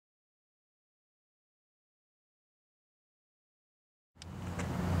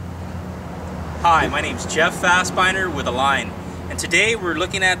Hi, my name's Jeff Fassbinder with Align, and today we're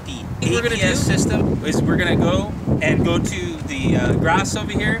looking at the APS system. We're going to go to the grass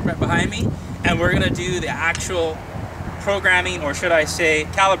over here right behind me, and we're going to do the actual programming, or should I say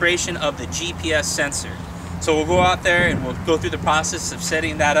calibration, of the GPS sensor. So we'll go out there and we'll go through the process of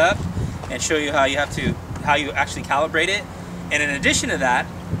setting that up and show you how you actually calibrate it. And in addition to that,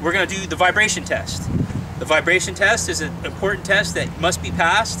 we're going to do the vibration test. The vibration test is an important test that must be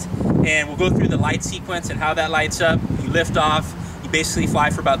passed, and we'll go through the light sequence and how that lights up. You lift off, you basically fly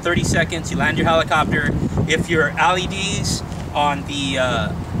for about 30 seconds, you land your helicopter. If your LEDs on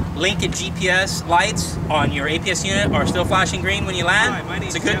the link and GPS lights on your APS unit are still flashing green when you land,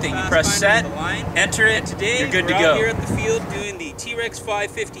 it's a good thing. You press set, enter it, today you're good to go. We're out here at the field doing the Trex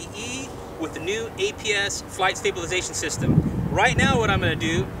 550E with the new APS flight stabilization system. Right now what I'm going to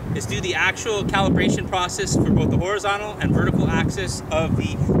do is do the actual calibration process for both the horizontal and vertical axis of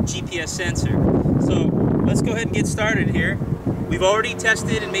the GPS sensor. So let's go ahead and get started here. We've already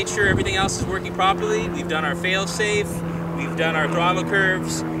tested and made sure everything else is working properly. We've done our fail-safe, we've done our throttle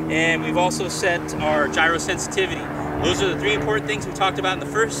curves, and we've also set our gyro sensitivity. Those are the three important things we talked about in the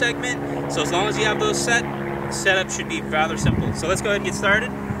first segment. So as long as you have those set, setup should be rather simple. So let's go ahead and get started.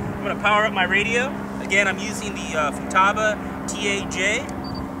 I'm going to power up my radio. Again, I'm using the Futaba TAJ,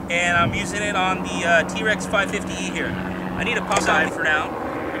 and I'm using it on the Trex 550E here. I need to pop side for now.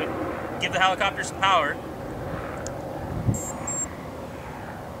 We're going to give the helicopter some power.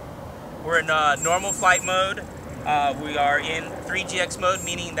 We're in normal flight mode. We are in 3GX mode,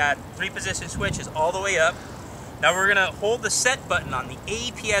 meaning that 3-position switch is all the way up. Now we're going to hold the set button on the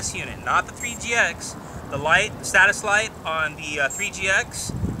APS unit, not the 3GX. The light, the status light on the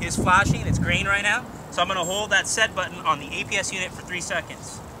 3GX is flashing. It's green right now. So I'm going to hold that set button on the APS unit for 3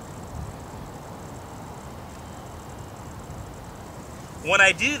 seconds. When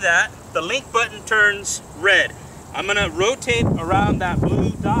I do that, the link button turns red. I'm going to rotate around that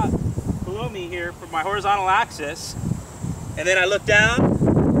blue dot below me here for my horizontal axis. And then I look down.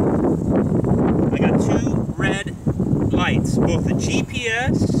 I got 2 red lights. Both the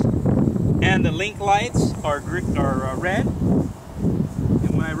GPS and the link lights are red.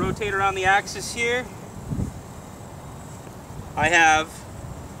 And when I rotate around the axis here, I have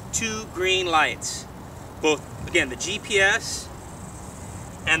 2 green lights. Both, again, the GPS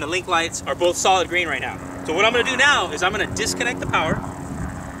and the link lights are both solid green right now. So what I'm going to do now is I'm going to disconnect the power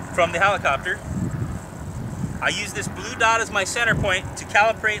from the helicopter. I use this blue dot as my center point to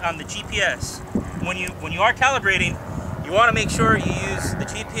calibrate on the GPS. When you are calibrating, you want to make sure you use the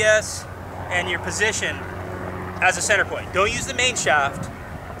GPS and your position as a center point. Don't use the main shaft.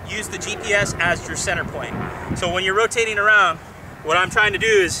 Use the GPS as your center point. So when you're rotating around, what I'm trying to do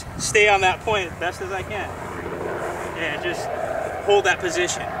is stay on that point as best as I can. And just hold that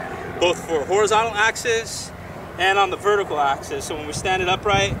position, both for horizontal axis and on the vertical axis. So when we stand it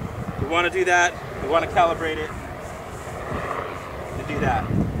upright, we want to do that. We want to calibrate it and do that.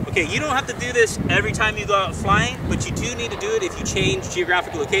 Okay, you don't have to do this every time you go out flying, but you do need to do it if you change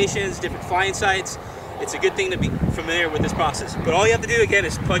geographic locations, different flying sites. It's a good thing to be familiar with this process. But all you have to do, again,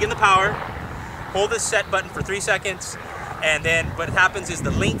 is plug in the power, hold this set button for 3 seconds, and then what happens is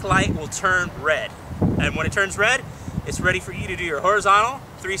the link light will turn red. And when it turns red, it's ready for you to do your horizontal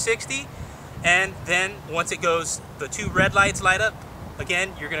 360. And then once it goes, the 2 red lights light up,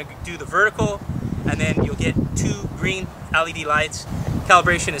 again, you're gonna do the vertical, and then you'll get 2 green LED lights.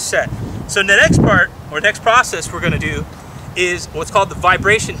 Calibration is set. So the next part, or next process we're gonna do, is what's called the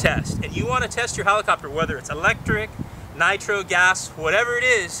vibration test. And you want to test your helicopter, whether it's electric, nitro, gas, whatever it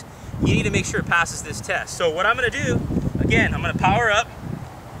is, you need to make sure it passes this test. So what I'm going to do, again, I'm going to power up.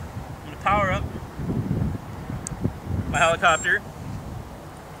 I'm going to power up my helicopter.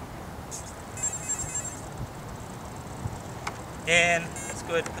 And let's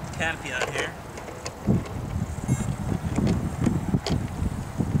go ahead and put the canopy out here.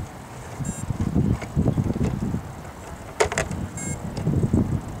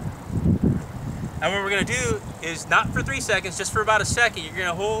 And what we're going to do is, not for 3 seconds, just for about a second, you're going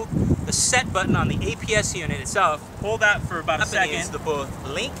to hold the set button on the APS unit itself. Hold that for about a second. The both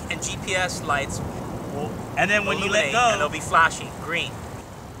link and GPS lights will, and then when you let go, and they'll be flashing green.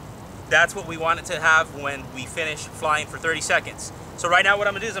 That's what we want it to have when we finish flying for 30 seconds. So right now what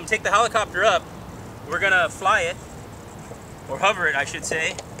I'm going to do is I'm going to take the helicopter up. We're going to fly it, or hover it, I should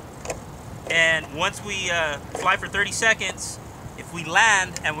say. And once we fly for 30 seconds, if we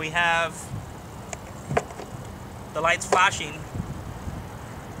land and we have the lights flashing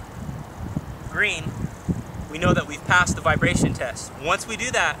green, we know that we've passed the vibration test. Once we do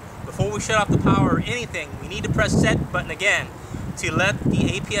that, before we shut off the power or anything, we need to press set button again to let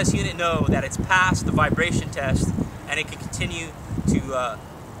the APS unit know that it's passed the vibration test, and it can continue to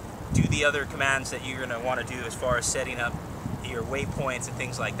do the other commands that you're going to want to do as far as setting up your waypoints and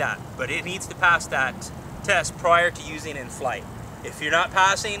things like that. But it needs to pass that test prior to using it in flight. If you're not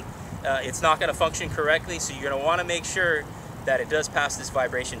passing, it's not going to function correctly, so you're going to want to make sure that it does pass this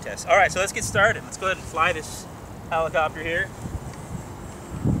vibration test. All right, so let's get started. Let's go ahead and fly this helicopter here.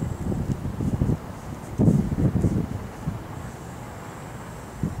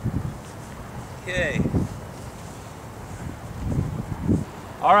 Okay.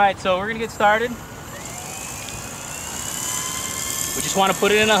 All right, so we're gonna get started. We just want to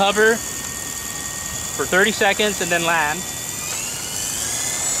put it in a hover for 30 seconds and then land.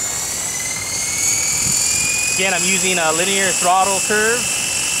 Again, I'm using a linear throttle curve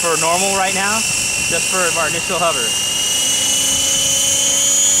for normal right now, just for our initial hover.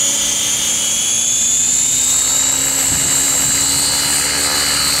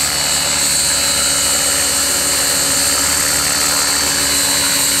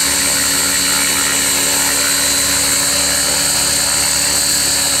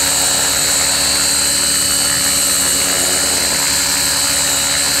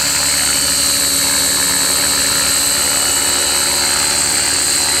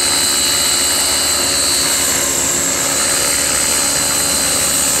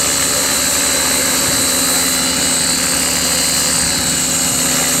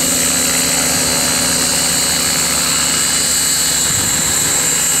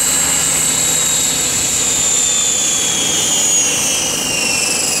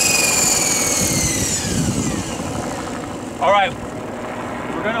 All right,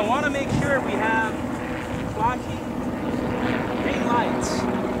 we're gonna want to make sure we have flashing green lights.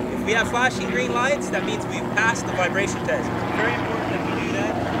 If we have flashing green lights, that means we've passed the vibration test. It's very important that we do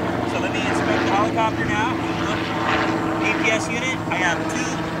that. So let me inspect the helicopter now. Look, APS unit, I have 2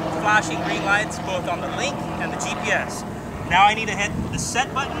 flashing green lights, both on the link and the GPS. Now I need to hit the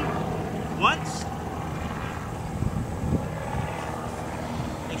set button once.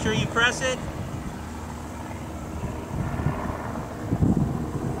 Make sure you press it.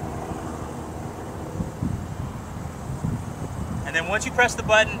 And then once you press the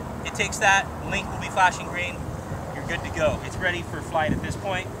button, it takes that, link will be flashing green, you're good to go. It's ready for flight at this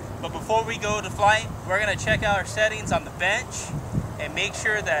point. But before we go to flight, we're gonna check out our settings on the bench and make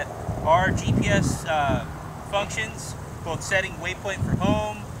sure that our GPS functions, both setting waypoint for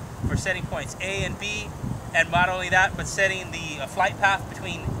home, for setting points A and B, and not only that, but setting the flight path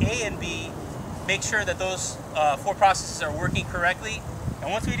between A and B, make sure that those 4 processes are working correctly. And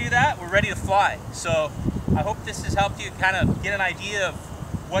once we do that, we're ready to fly. So I hope this has helped you kind of get an idea of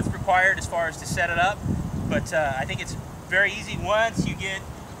what's required as far as to set it up. But I think it's very easy once you get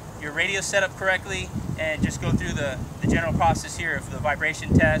your radio set up correctly and just go through the general process here of the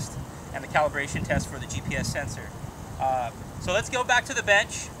vibration test and the calibration test for the GPS sensor. So let's go back to the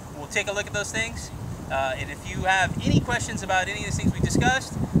bench. We'll take a look at those things. And if you have any questions about any of these things we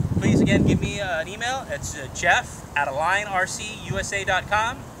discussed, please again give me an email. It's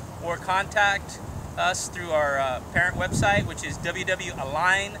jeff@alignrcusa.com, or contact us through our parent website, which is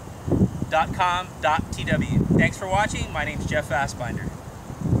www.align.com.tw. Thanks for watching. My name's Jeff Fassbinder.